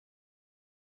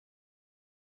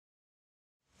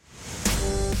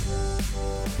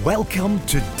Welcome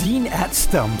to Dean at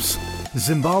Stumps,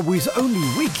 Zimbabwe's only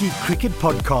weekly cricket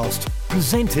podcast,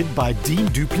 presented by Dean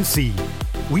du Plessis.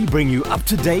 We bring you up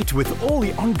to date with all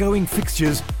the ongoing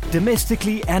fixtures,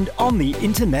 domestically and on the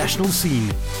international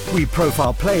scene. We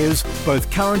profile players, both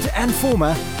current and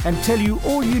former, and tell you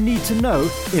all you need to know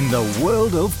in the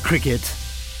world of cricket.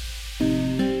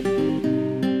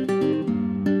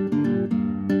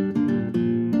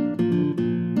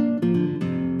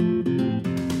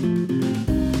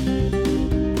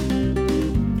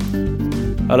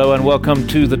 Hello and welcome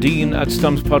to the Dean at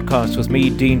Stumps podcast with me,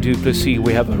 Dean du Plessis.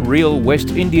 We have a real West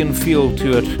Indian feel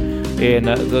to it in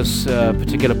this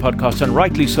particular podcast, and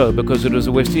rightly so, because it was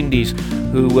the West Indies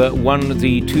who won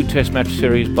the 2 Test match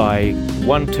series by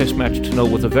 1 Test match to 0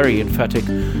 with a very emphatic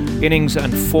innings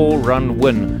and 4-run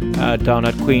win down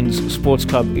at Queen's Sports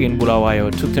Club in Bulawayo.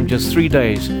 It took them just 3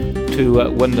 days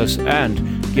to win this, and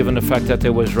given the fact that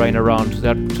there was rain around,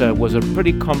 that was a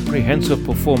pretty comprehensive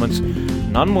performance.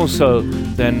 None more so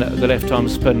than the left-arm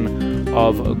spin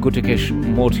of Gutukesh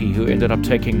Motie, who ended up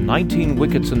taking 19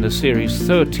 wickets in the series,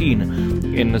 13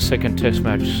 in the second Test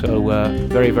match. So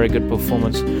very, very good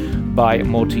performance by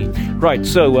Motie. Right,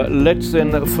 so let's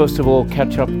then first of all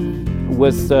catch up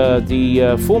with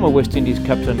the former West Indies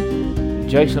captain,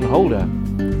 Jason Holder,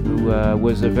 who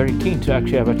was very keen to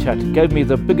actually have a chat. Gave me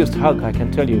the biggest hug, I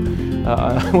can tell you,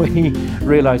 when he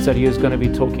realised that he was going to be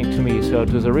talking to me. So it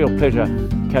was a real pleasure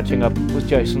catching up with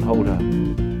Jason Holder.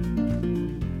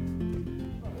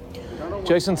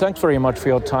 Jason, thanks very much for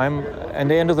your time. At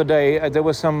the end of the day, there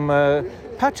were some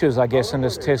patches, I guess, in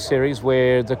this Test series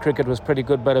where the cricket was pretty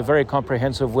good, but a very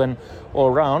comprehensive win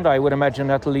all round. I would imagine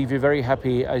that'll leave you very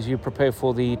happy as you prepare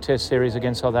for the Test series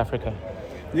against South Africa.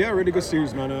 Yeah, really good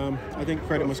series, man. I think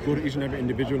credit must go to each and every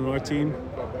individual in our team.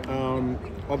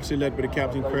 Obviously led by the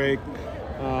captain, Craig,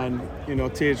 and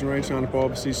Tej and Ryan Chanapa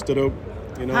obviously stood up.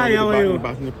 Hi, how are you?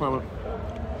 Batting department.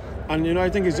 And I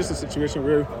think it's just a situation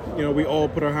where we all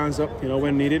put our hands up,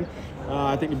 when needed.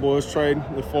 I think the boys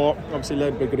tried, they fought, obviously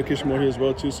led by Gutukesh Motie as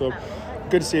well too. So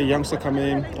good to see a youngster come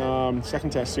in,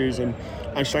 second Test series and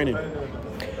shining.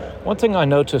 One thing I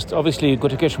noticed, obviously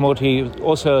Gutukesh Motie,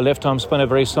 also a left-arm spinner,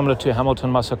 very similar to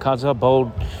Hamilton Masakadza,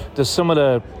 bowled the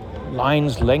similar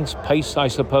lines, lengths, pace, I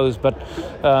suppose, but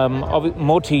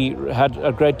Motie had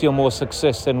a great deal more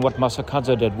success than what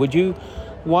Masakadza did.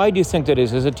 Why do you think that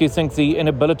is? Do you think the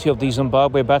inability of the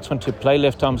Zimbabwe batsmen to play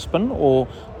left-arm spin, or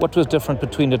what was different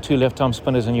between the 2 left-arm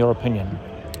spinners in your opinion?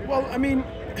 Well, I mean,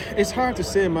 it's hard to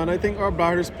say, man. I think our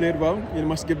batters played well. You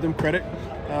must give them credit.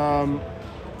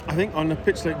 I think on a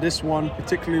pitch like this one,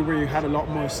 particularly where you had a lot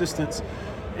more assistance,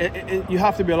 you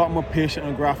have to be a lot more patient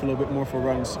and graft a little bit more for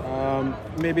runs.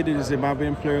 Maybe the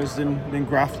Zimbabwean players didn't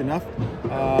graft enough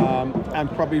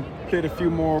and probably played a few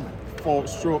more fault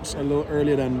strokes a little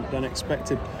earlier than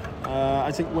expected.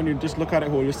 I think when you just look at it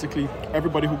holistically,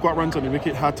 everybody who got runs on the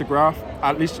wicket had to graft,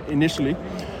 at least initially,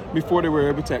 before they were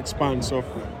able to expand. So,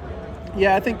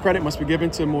 yeah, I think credit must be given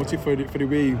to Motie for the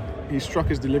way he struck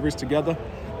his deliveries together.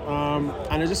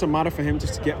 And it's just a matter for him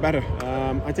just to get better.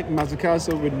 I think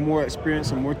Masakadza, with more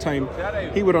experience and more time,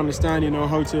 he would understand,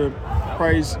 how to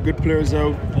prize good players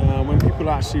out when people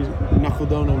actually knuckle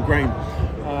down on grind.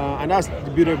 And that's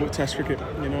the beauty about Test cricket.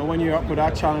 When you're up with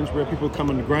that challenge where people come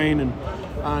on the grind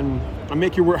and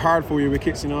make you work hard for your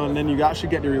wickets, and then you actually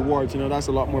get the rewards. That's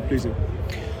a lot more pleasing.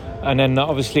 And then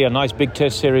obviously a nice big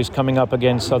Test series coming up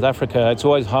against South Africa. It's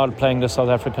always hard playing the South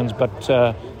Africans,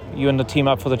 but you and the team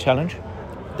up for the challenge?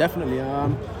 Definitely.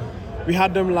 We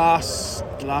had them last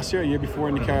year, a year before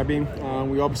in the Caribbean.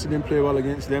 We obviously didn't play well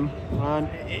against them, and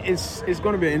it's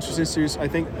going to be an interesting series. I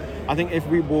think if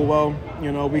we bowl well,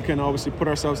 we can obviously put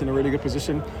ourselves in a really good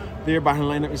position. Their batting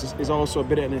lineup is also a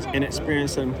bit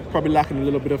inexperienced and probably lacking a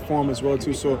little bit of form as well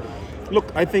too. So,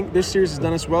 look, I think this series has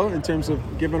done us well in terms of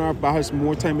giving our batters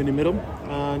more time in the middle,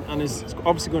 and it's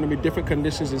obviously going to be different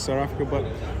conditions in South Africa, but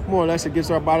more or less it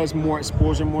gives our batters more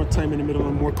exposure, more time in the middle,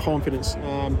 and more confidence.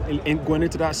 In going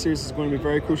into that series is going to be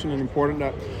very crucial and important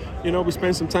that we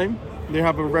spend some time. They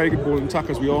have a very good bowling attack,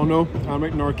 as we all know.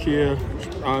 Right, Norkia,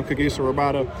 Kagiso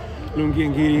Rabada, Lungi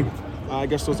and Giri. I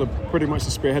guess those are pretty much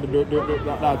the spearhead of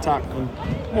that attack,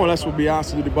 and more or less will be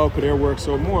asked to do the bulk of their work.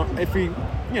 So more, if we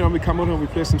come out and we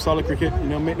play some solid cricket,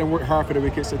 make them work hard for the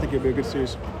wickets, I think it'll be a good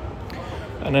series.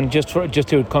 And then just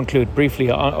to conclude briefly,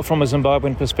 from a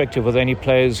Zimbabwean perspective, were there any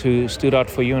players who stood out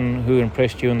for you and who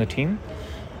impressed you in the team?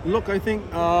 Look, I think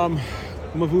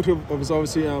Mavuto was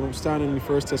obviously standing in the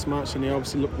first test match, and he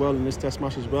obviously looked well in this test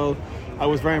match as well. I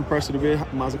was very impressed with the way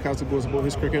Mazzucato goes about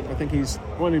his cricket. I think he's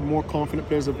one of the more confident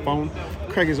players I've found.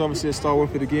 Craig is obviously a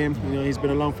stalwart for the game. He's been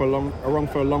around for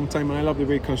a long time, and I love the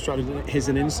way he constructed his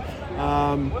innings.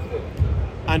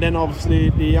 And then obviously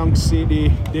the young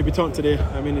debutant today.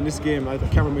 I mean, in this game, I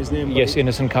can't remember his name. Yes,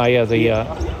 Innocent Kaya,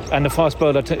 and the fast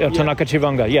bowler Tanaka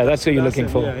Chivanga. Yeah, that's who you're looking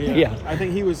for. Yeah. I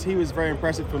think he was very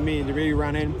impressive for me. The way he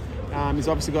ran in. He's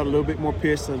obviously got a little bit more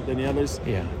pace than the others.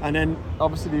 Yeah. And then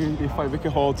obviously the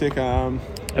 5-wicket haul take.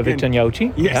 Victor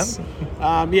Nyauchi. Yes.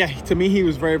 Yeah. To me, he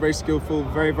was very, very skillful,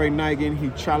 very, very nagging. He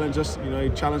challenged us. He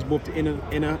challenged both the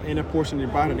inner portion of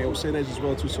the bat and the outside edge as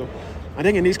well too. So I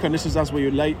think in these conditions, that's what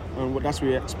you like and that's what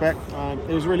you expect.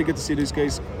 It was really good to see these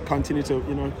guys continue to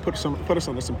put us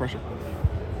under some pressure.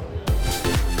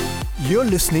 You're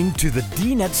listening to the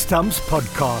Dean at Stumps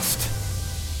podcast.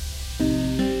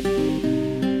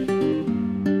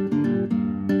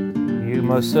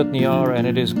 Most certainly are, and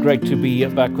it is great to be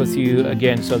back with you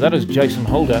again. So that is Jason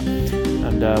Holder,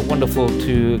 and wonderful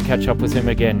to catch up with him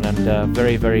again, and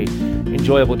very, very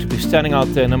enjoyable to be standing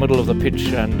out there in the middle of the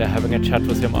pitch and having a chat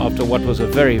with him after what was a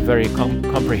very, very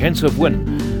comprehensive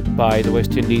win by the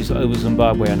West Indies over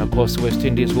Zimbabwe. And of course the West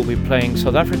Indies will be playing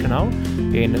South Africa now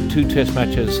in 2 test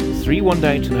matches, 3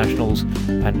 one-day internationals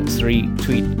and 3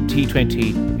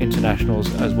 T20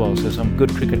 internationals as well. So some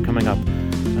good cricket coming up,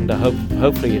 and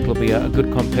hopefully it'll be a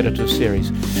good competitive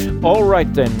series. All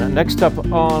right then, next up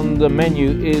on the menu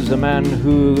is a man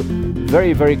who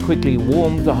very, very quickly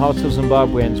warmed the hearts of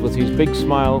Zimbabweans with his big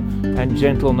smile and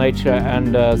gentle nature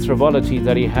and frivolity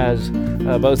that he has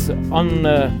both on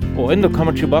or in the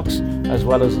commentary box as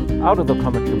well as out of the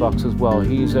commentary box as well.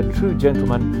 He's a true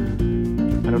gentleman,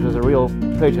 and it was a real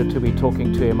pleasure to be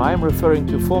talking to him. I am referring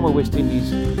to former West Indies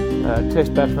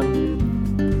Test batsman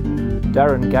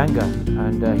Darren Ganga,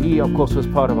 and he of course was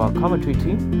part of our commentary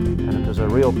team, and it was a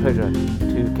real pleasure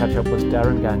to catch up with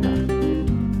Darren Ganga.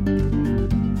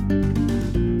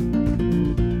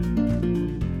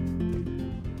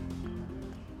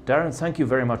 Darren, thank you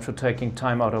very much for taking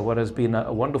time out of what has been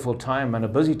a wonderful time and a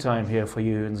busy time here for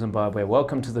you in Zimbabwe.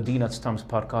 Welcome to the Dean at Stumps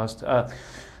podcast.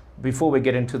 Before we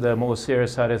get into the more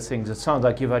serious side of things, it sounds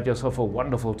like you've had yourself a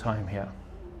wonderful time here.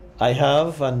 I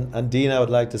have, and Dean, I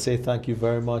would like to say thank you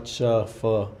very much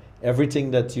for everything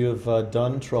that you've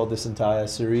done throughout this entire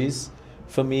series.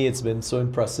 For me, it's been so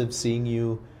impressive seeing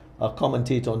you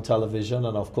commentate on television,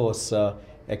 and of course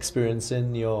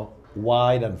experiencing your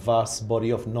wide and vast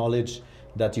body of knowledge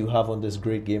that you have on this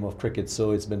great game of cricket.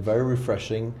 So it's been very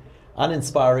refreshing and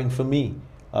inspiring for me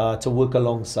to work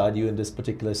alongside you in this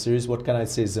particular series. What can I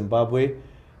say? Zimbabwe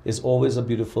is always a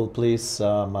beautiful place.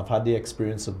 I've had the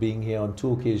experience of being here on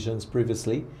 2 occasions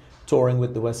previously, touring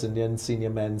with the West Indian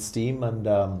senior men's team, and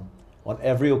on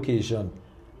every occasion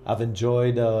I've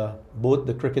enjoyed both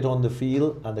the cricket on the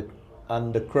field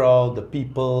and the crowd, the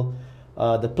people,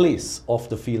 the place off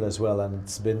the field as well, and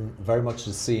it's been very much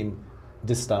the same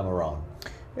this time around.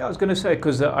 Yeah, I was going to say,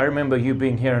 because I remember you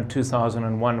being here in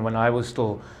 2001 when I was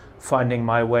still finding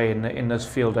my way in this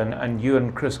field, and you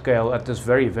and Chris Gale at this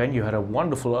very venue had a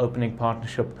wonderful opening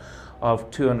partnership of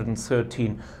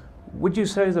 213. Would you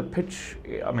say the pitch,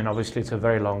 I mean obviously it's a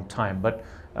very long time, but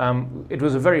it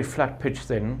was a very flat pitch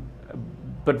then,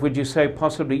 but would you say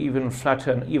possibly even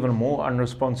flatter and even more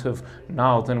unresponsive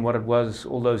now than what it was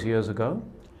all those years ago?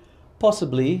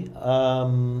 Possibly.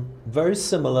 Very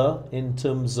similar in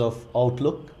terms of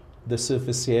outlook. The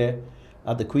surface here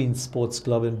at the Queen's Sports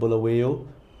Club in Bulawayo,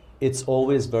 it's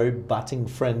always very batting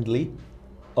friendly.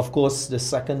 Of course, the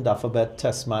second Dafabet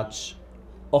test match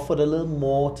offered a little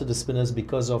more to the spinners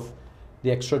because of the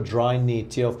extra dry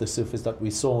nature of the surface that we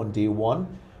saw on day 1.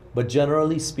 But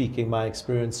generally speaking, my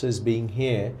experiences being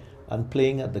here and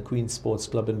playing at the Queen's Sports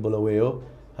Club in Bulawayo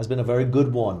has been a very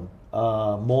good one.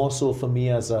 More so for me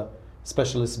as a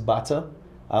specialist batter.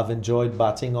 I've enjoyed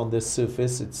batting on this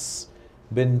surface. It's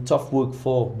been tough work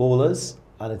for bowlers,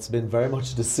 and it's been very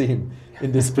much the same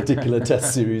in this particular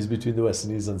test series between the West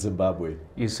Indies and Zimbabwe.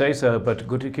 You say so, but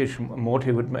Gutukesh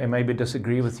Motie would maybe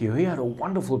disagree with you. He had a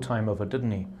wonderful time of it,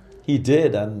 didn't he? He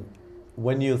did, and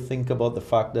when you think about the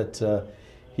fact that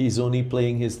he's only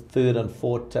playing his 3rd and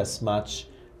 4th test match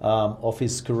of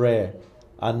his career,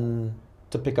 and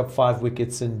to pick up 5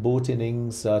 wickets in both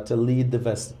innings, to lead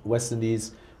the West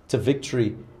Indies to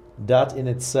victory, that in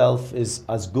itself is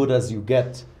as good as you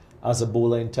get as a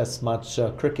bowler in test match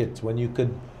cricket, when you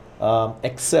could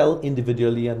excel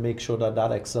individually and make sure that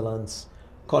that excellence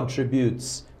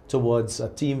contributes towards a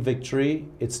team victory.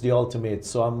 It's the ultimate.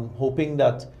 So I'm hoping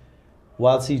that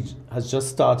whilst he has just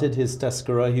started his test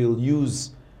career, he'll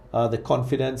use the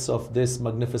confidence of this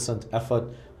magnificent effort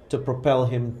to propel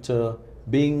him to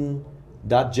being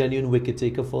that genuine wicket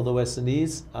taker for the West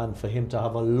Indies and for him to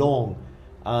have a long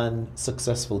and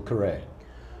successful career.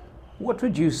 What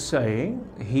would you say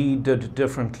he did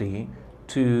differently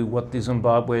to what the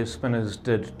Zimbabwe spinners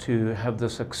did to have the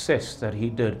success that he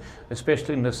did,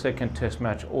 especially in the second test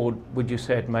match? Or would you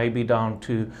say it may be down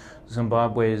to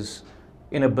Zimbabwe's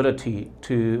inability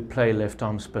to play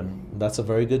left-arm spin? That's a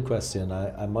very good question.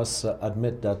 I must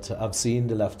admit that I've seen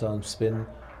the left-arm spin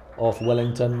of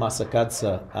Wellington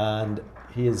Masakadza, and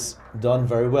he has done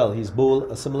very well. He's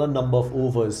bowled a similar number of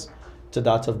overs to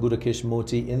that of Gudakesh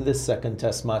Motie in this second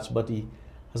test match, but he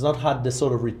has not had the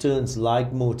sort of returns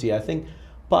like Motie. I think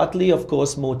partly, of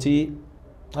course, Motie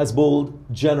has bowled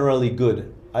generally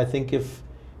good. I think if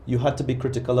you had to be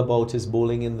critical about his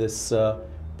bowling in this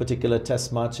particular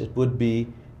test match, it would be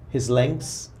his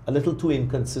lengths, a little too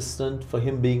inconsistent for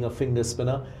him being a finger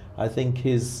spinner. I think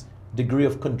his degree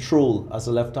of control as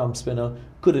a left-arm spinner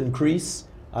could increase,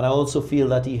 and I also feel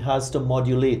that he has to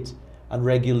modulate and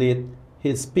regulate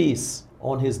his pace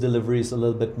on his deliveries a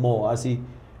little bit more. As he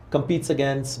competes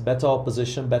against better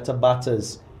opposition, better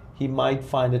batters, he might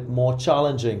find it more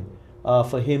challenging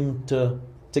for him to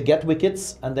get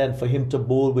wickets, and then for him to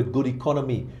bowl with good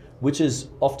economy, which is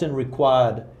often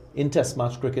required in test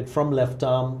match cricket from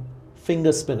left-arm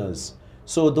finger spinners.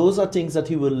 So those are things that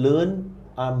he will learn.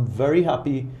 I'm very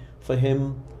happy for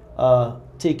him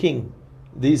taking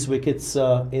these wickets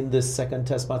in this second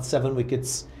test match, 7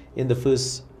 wickets in the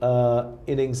first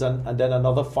innings and then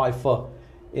another 5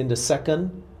 in the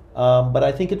second. But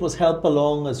I think it was helped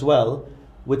along as well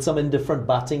with some indifferent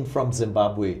batting from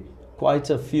Zimbabwe. Quite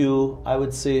a few, I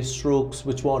would say, strokes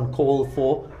which were uncalled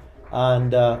for,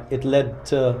 and it led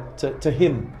to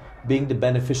him being the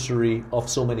beneficiary of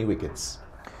so many wickets.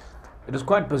 It is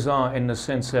quite bizarre in the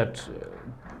sense that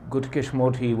Gudakesh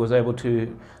Motie was able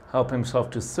to help himself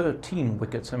to 13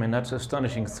 wickets. I mean, that's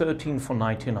astonishing, 13 for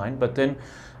 99. But then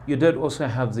you did also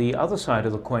have the other side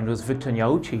of the coin with Victor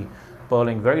Nyauchi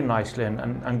bowling very nicely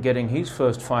and getting his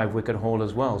first 5-wicket haul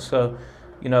as well. So,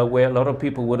 you know, where a lot of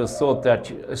people would have thought that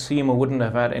a seamer wouldn't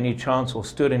have had any chance or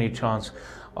stood any chance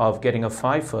of getting a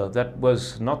 5-fer, that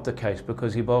was not the case,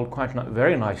 because he bowled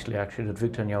very nicely actually at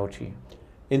Victor Nyauchi.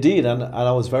 Indeed, and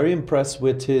I was very impressed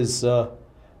with his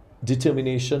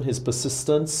determination, his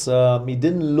persistence. He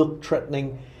didn't look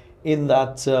threatening in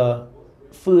that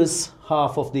first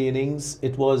half of the innings.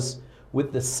 It was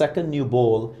with the second new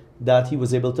ball that he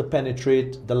was able to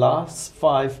penetrate the last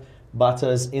 5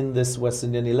 batters in this West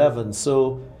Indian 11.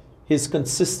 So his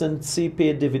consistency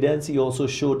paid dividends. He also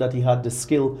showed that he had the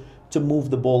skill to move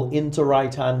the ball into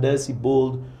right-handers. He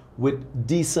bowled with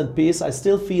decent pace. I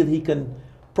still feel he can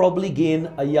probably gain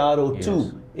a yard or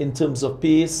two in terms of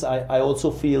pace. I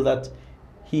also feel that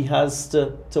he has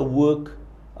to work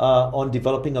on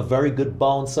developing a very good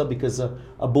bouncer, because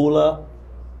a bowler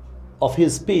of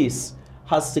his pace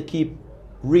has to keep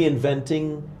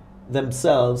reinventing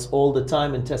themselves all the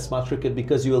time in test match cricket,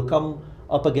 because you will come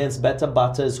up against better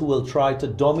batters who will try to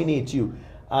dominate you,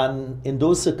 and in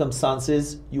those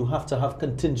circumstances you have to have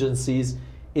contingencies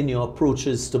in your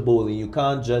approaches to bowling. You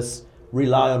can't just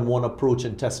rely on one approach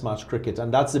in test match cricket,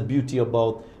 and that's the beauty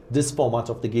about this format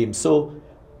of the game. So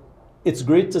it's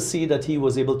great to see that he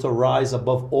was able to rise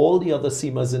above all the other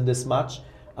seamers in this match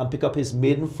and pick up his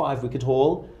maiden 5-wicket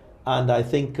haul. And I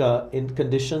think in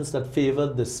conditions that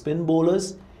favoured the spin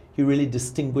bowlers, he really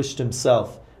distinguished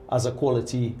himself as a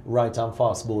quality right-arm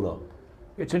fast bowler.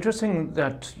 It's interesting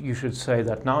that you should say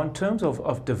that. Now, in terms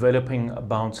of developing a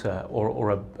bouncer,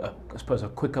 or I suppose a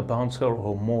quicker bouncer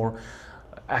or more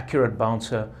accurate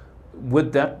bouncer,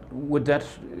 would that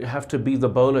have to be the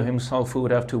bowler himself who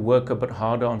would have to work a bit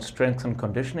harder on strength and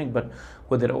conditioning? But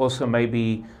would it also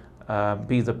maybe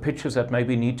be the pitches that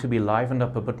maybe need to be livened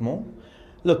up a bit more?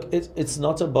 Look, it's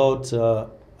not about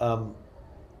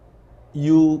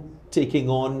you taking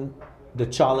on the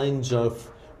challenge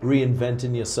of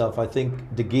reinventing yourself. I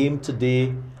think the game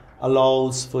today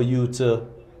allows for you to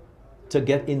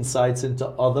get insights into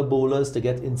other bowlers, to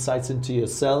get insights into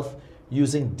yourself,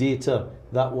 using data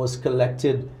that was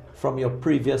collected from your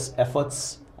previous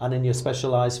efforts and in your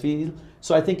specialized field.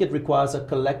 So I think it requires a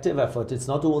collective effort. It's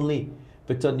not only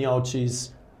Victor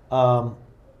Nyauchi's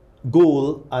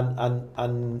goal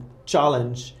and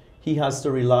challenge. He has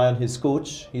to rely on his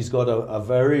coach. He's got a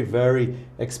very, very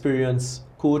experienced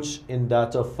coach in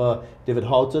that of David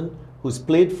Houghton, who's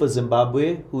played for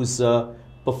Zimbabwe, who's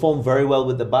performed very well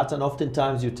with the bat, and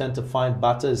oftentimes you tend to find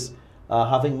batters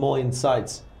having more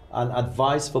insights and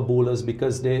advice for bowlers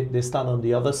because they stand on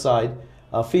the other side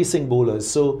facing bowlers.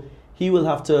 So he will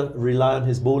have to rely on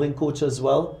his bowling coach as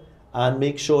well. and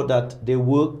make sure that they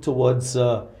work towards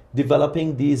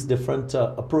developing these different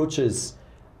approaches.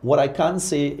 What I can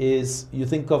say is, you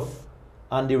think of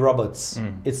Andy Roberts.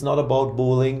 It's not about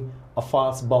bowling a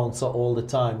fast bouncer all the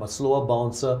time. A slower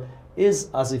bouncer is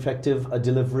as effective a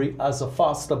delivery as a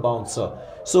faster bouncer.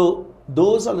 So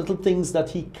those are little things that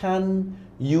he can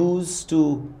use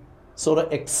to sort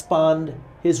of expand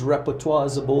his repertoire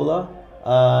as a bowler.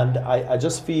 And I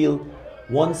just feel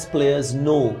once players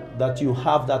know that you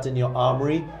have that in your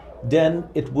armory, then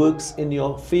it works in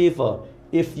your favor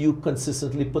if you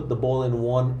consistently put the ball in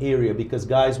one area, because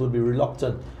guys will be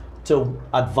reluctant to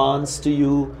advance to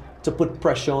you, to put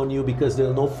pressure on you, because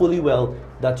they'll know fully well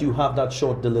that you have that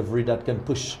short delivery that can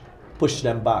push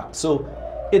them back. So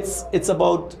it's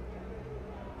about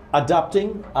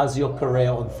adapting as your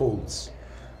career unfolds.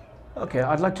 Okay,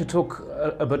 I'd like to talk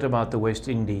a bit about the West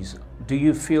Indies. Do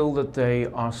you feel that they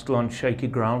are still on shaky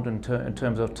ground in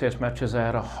terms of test matches? They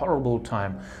had a horrible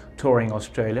time touring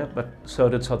Australia, but so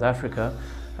did South Africa.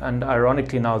 And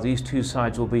ironically now, these two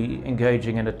sides will be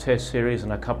engaging in a test series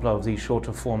and a couple of these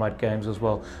shorter format games as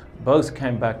well. Both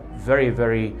came back very,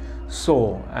 very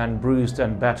sore and bruised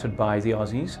and battered by the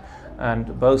Aussies,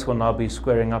 and both will now be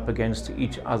squaring up against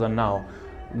each other now.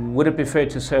 Would it be fair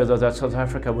to say, though, that South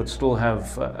Africa would still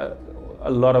have a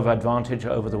lot of advantage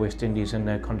over the West Indies in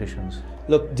their conditions?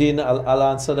 Look, Dean, I'll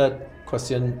answer that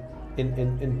question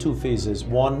in two phases.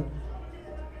 One,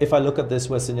 if I look at this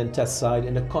West Indian Test side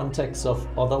in the context of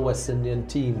other West Indian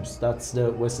teams, that's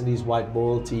the West Indies white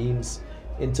ball teams,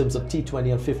 in terms of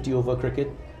T20 and 50 over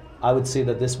cricket, I would say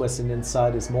that this West Indian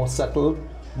side is more settled,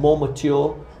 more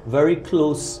mature, very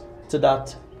close to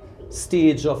that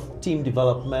stage of team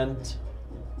development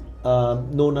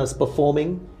known as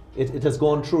performing. It has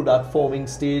gone through that forming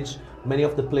stage. Many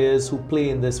of the players who play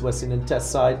in this West Indian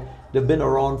Test side, they've been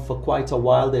around for quite a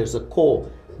while. There's a core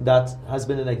that has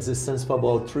been in existence for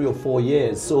about 3 or 4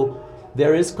 years. So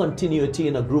there is continuity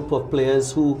in a group of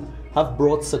players who have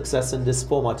brought success in this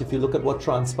format. If you look at what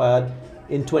transpired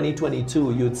in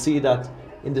 2022, you'd see that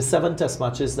in the 7 test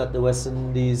matches that the West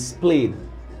Indies played,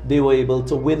 they were able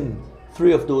to win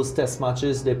 3 of those test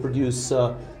matches. They produced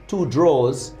 2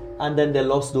 draws, and then they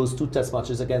lost those 2 test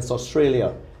matches against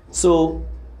Australia. So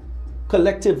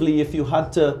collectively, if you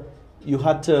had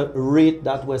to rate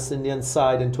that West Indian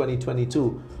side in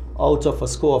 2022 out of a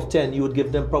score of 10, you would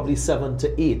give them probably 7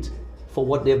 to 8 for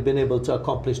what they've been able to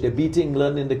accomplish. They beat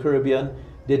England in the Caribbean,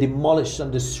 they demolished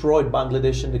and destroyed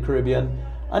Bangladesh in the Caribbean,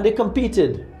 and they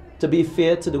competed. To be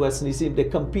fair to the West Indies team, they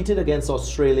competed against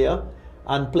Australia,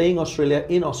 and playing Australia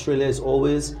in Australia is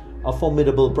always a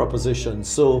formidable proposition.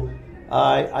 So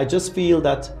I just feel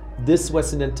that this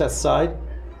West Indian Test side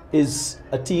is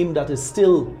a team that is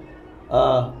still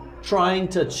trying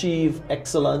to achieve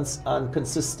excellence and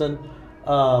consistent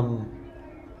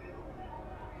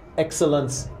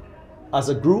excellence as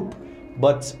a group.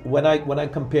 But when I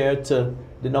compare it to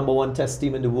the number 1 test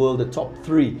team in the world, the top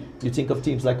 3, you think of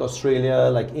teams like Australia,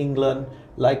 like England,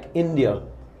 like India,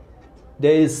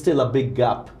 there is still a big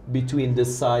gap between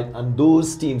this side and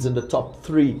those teams in the top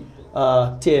 3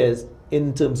 tiers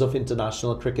in terms of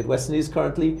international cricket. West Indies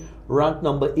currently ranked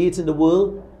number 8 in the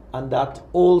world, and that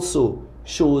also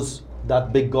shows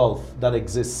that big gulf that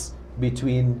exists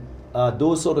between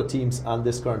those sort of teams and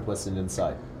this current West Indian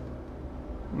side.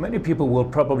 Many people will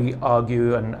probably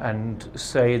argue and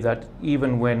say that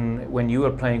even when you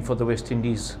were playing for the West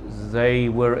Indies, they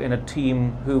were in a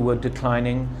team who were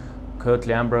declining.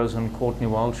 Curtly Ambrose and Courtney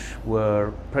Walsh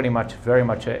were pretty much very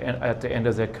much at the end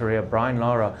of their career. Brian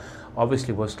Lara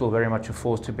obviously was still very much a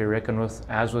force to be reckoned with,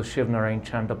 as was Shivnarine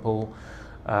Chanderpaul,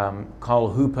 Carl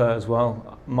Hooper as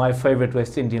well. My favorite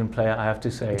West Indian player, I have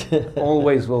to say,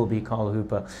 always will be Carl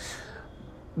Hooper.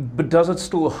 But does it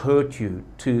still hurt you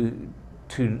to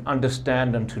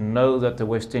understand and to know that the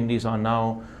West Indies are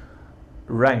now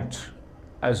ranked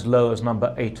as low as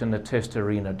number 8 in the Test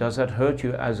arena? Does that hurt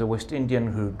you as a West Indian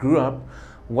who grew up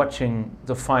watching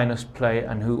the finest play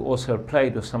and who also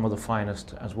played with some of the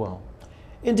finest as well?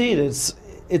 Indeed,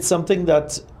 it's something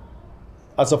that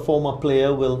as a former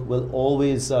player will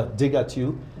always dig at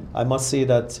you. I must say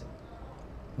that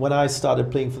when I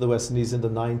started playing for the West Indies in the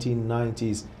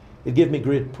 1990s, it gave me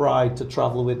great pride to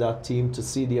travel with that team, to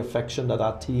see the affection that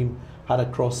our team had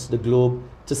across the globe,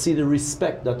 to see the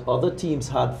respect that other teams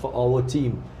had for our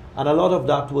team. And a lot of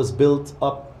that was built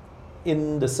up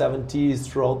in the 70s,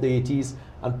 throughout the 80s,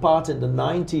 and part in the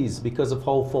 90s because of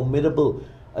how formidable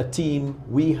a team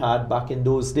we had back in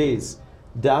those days.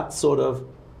 That sort of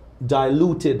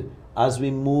diluted as we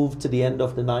moved to the end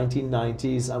of the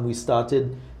 1990s and we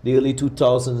started the early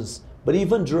 2000s. But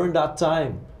even during that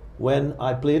time, when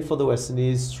I played for the West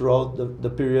Indies throughout the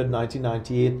period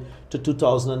 1998 to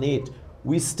 2008,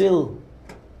 we still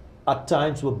at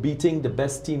times were beating the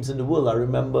best teams in the world. I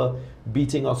remember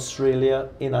beating Australia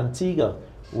in Antigua,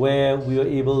 where we were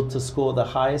able to score the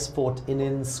highest fourth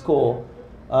innings score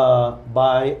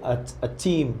by a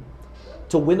team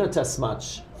to win a test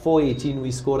match. 4-18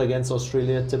 we scored against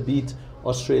Australia to beat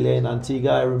Australia in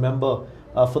Antigua. I remember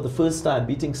for the first time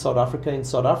beating South Africa in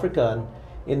South Africa, and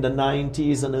in the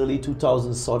 90s and early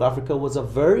 2000s, South Africa was a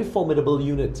very formidable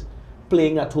unit,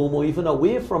 playing at home or even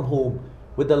away from home,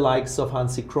 with the likes of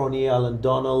Hansie Cronje, Alan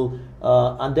Donald,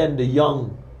 and then the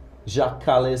young Jacques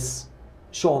Kallis,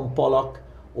 Sean Pollock.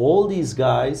 All these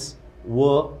guys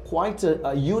were quite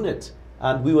a unit,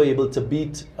 and we were able to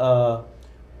beat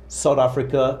South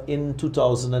Africa in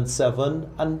 2007,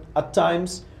 and at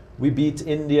times we beat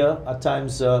India, at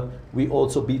times we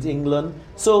also beat England.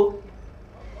 So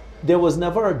there was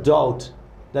never a doubt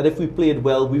that if we played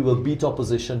well, we will beat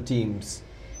opposition teams.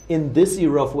 In this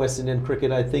era of West Indian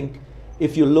cricket, I think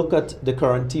if you look at the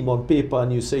current team on paper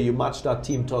and you say you match that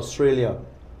team to Australia,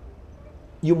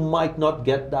 you might not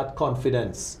get that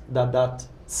confidence that that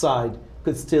side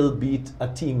could still beat a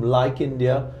team like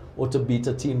India or to beat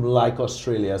a team like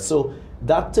Australia. So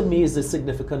that to me is a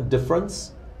significant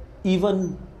difference.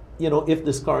 Even, you know, if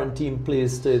this current team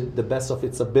plays to the best of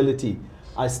its ability,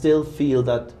 I still feel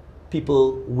that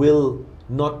people will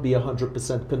not be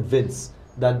 100% convinced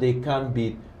that they can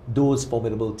beat those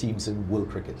formidable teams in world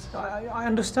cricket. I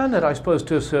understand that, I suppose,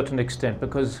 to a certain extent,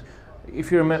 because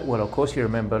if you remember, well, of course you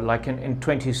remember, like in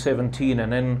 2017,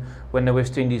 and then when the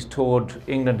West Indies toured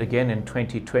England again in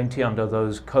 2020 under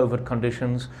those COVID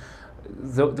conditions,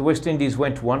 the West Indies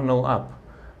went 1-0 up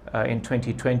in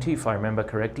 2020, if I remember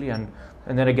correctly, and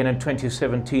then again in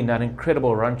 2017, that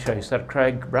incredible run chase that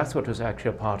Craig Brathwaite was actually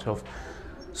a part of.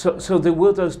 So there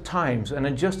were those times, and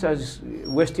then just as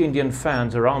West Indian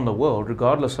fans around the world,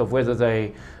 regardless of whether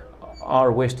they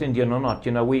are West Indian or not,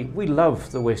 you know, we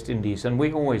love the West Indies, and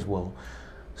we always will.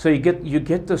 So you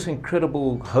get this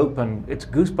incredible hope, and it's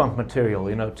goosebump material,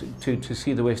 you know, to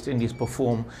see the West Indies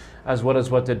perform as well as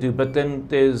what they do. But then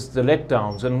there's the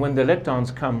letdowns, and when the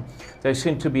letdowns come, they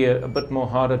seem to be a bit more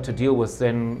harder to deal with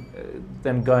than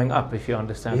going up, if you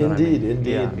understand what I mean.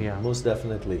 Indeed, yeah. Most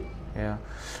definitely. Yeah.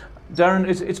 Darren,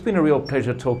 it's been a real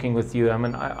pleasure talking with you. I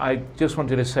mean, I just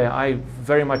wanted to say I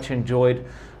very much enjoyed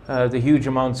the huge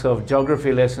amounts of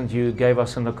geography lessons you gave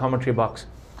us in the commentary box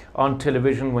on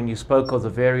television when you spoke of the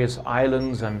various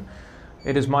islands, and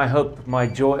it is my hope, my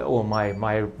joy, or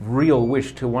my real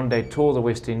wish to one day tour the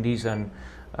West Indies and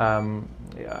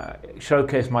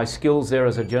showcase my skills there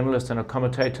as a journalist and a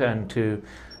commentator, and to,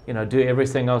 you know, do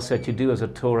everything else that you do as a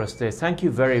tourist there. Thank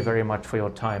you very, very much for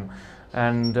your time.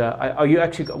 And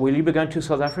will you be going to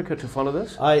South Africa to follow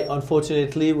this? I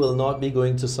unfortunately will not be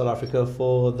going to South Africa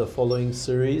for the following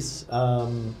series.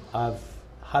 I've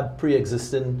had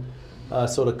pre-existing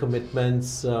sort of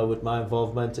commitments with my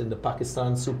involvement in the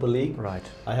Pakistan Super League. Right.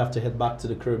 I have to head back to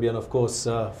the Caribbean, of course,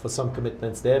 for some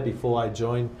commitments there before I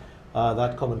join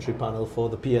that commentary panel for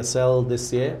the PSL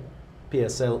this year,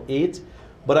 PSL 8.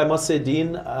 But I must say,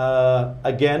 Dean,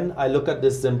 again, I look at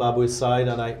this Zimbabwe side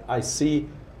and I see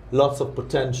lots of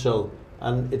potential,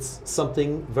 and it's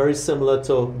something very similar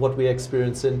to what we're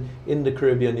experiencing in the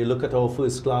Caribbean. You look at our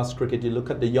first class cricket, you look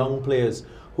at the young players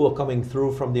who are coming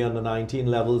through from the under-19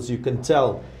 levels, you can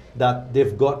tell that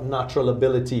they've got natural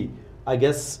ability. I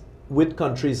guess with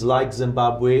countries like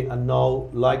Zimbabwe and now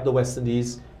like the West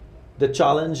Indies, the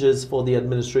challenge is for the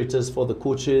administrators, for the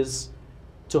coaches,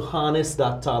 to harness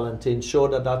that talent, to ensure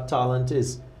that that talent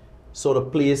is sort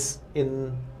of placed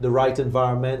in the right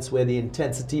environments where the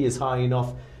intensity is high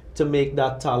enough to make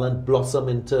that talent blossom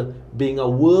into being a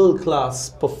world-class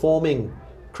performing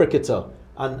cricketer.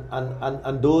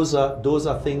 And those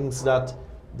are things that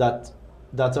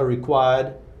are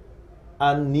required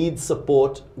and need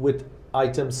support with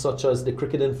items such as the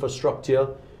cricket infrastructure,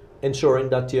 ensuring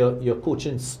that your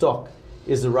coaching stock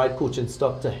is the right coaching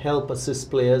stock to help assist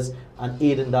players and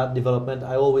aid in that development.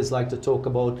 I always like to talk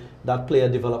about that player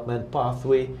development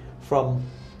pathway from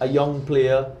a young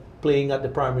player playing at the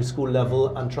primary school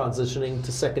level and transitioning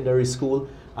to secondary school,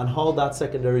 and how that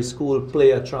secondary school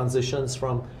player transitions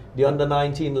from the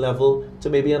under-19 level to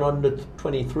maybe an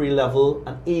under-23 level,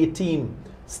 an A-team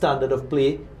standard of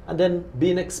play, and then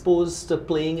being exposed to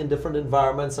playing in different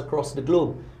environments across the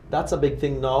globe. That's a big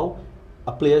thing now.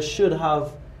 A player should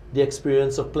have the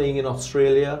experience of playing in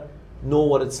Australia, know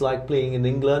what it's like playing in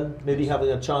England, maybe having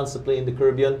a chance to play in the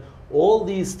Caribbean. All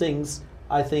these things,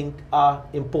 I think, are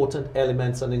important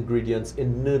elements and ingredients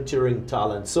in nurturing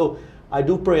talent. So I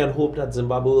do pray and hope that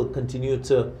Zimbabwe will continue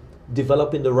to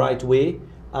develop in the right way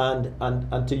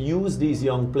and to use these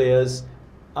young players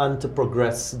and to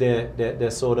progress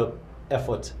their sort of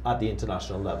effort at the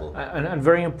international level. And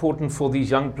very important for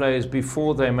these young players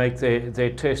before they make their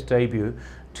test debut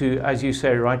to, as you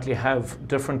say, rightly have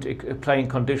different playing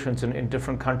conditions in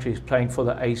different countries, playing for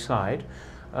the A side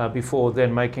before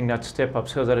then making that step up,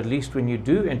 so that at least when you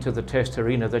do enter the test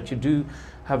arena that you do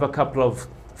have a couple of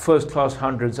first-class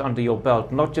hundreds under your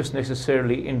belt, not just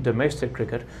necessarily in domestic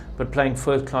cricket, but playing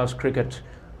first-class cricket,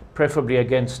 preferably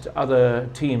against other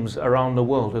teams around the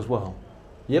world as well.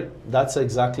 Yep, that's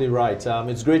exactly right.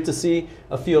 It's great to see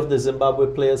a few of the Zimbabwe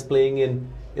players playing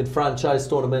in franchise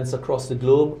tournaments across the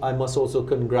globe. I must also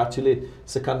congratulate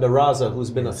Sikandar Raza, who's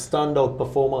been a standout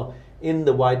performer in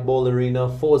the white ball arena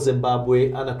for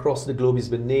Zimbabwe and across the globe. He's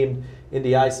been named in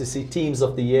the ICC Teams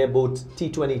of the Year, both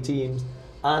T20 teams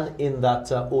and in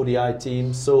that ODI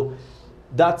team. So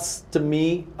that's, to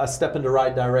me, a step in the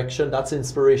right direction. That's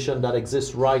inspiration that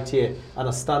exists right here and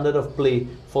a standard of play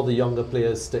for the younger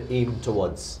players to aim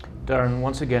towards. Darren,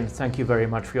 once again, thank you very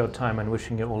much for your time and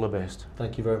wishing you all the best.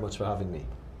 Thank you very much for having me.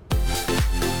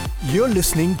 You're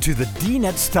listening to the Dean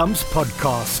at Stumps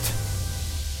podcast.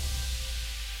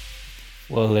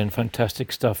 Well then,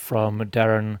 fantastic stuff from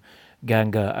Darren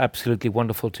Ganga. Absolutely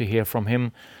wonderful to hear from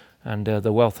him, and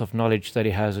the wealth of knowledge that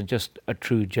he has, and just a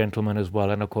true gentleman as well.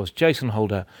 And of course, Jason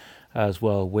Holder as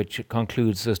well, which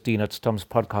concludes this Dean at Stumps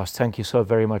podcast. Thank you so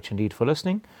very much indeed for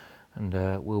listening, and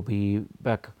we'll be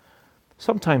back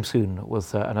sometime soon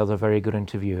with another very good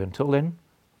interview. Until then,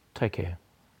 take care.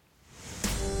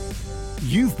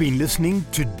 You've been listening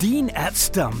to Dean at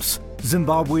Stumps,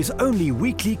 Zimbabwe's only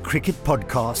weekly cricket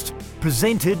podcast,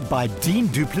 presented by Dean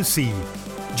du Plessis.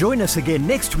 Join us again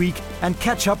next week and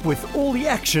catch up with all the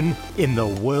action in the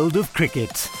world of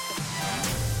cricket.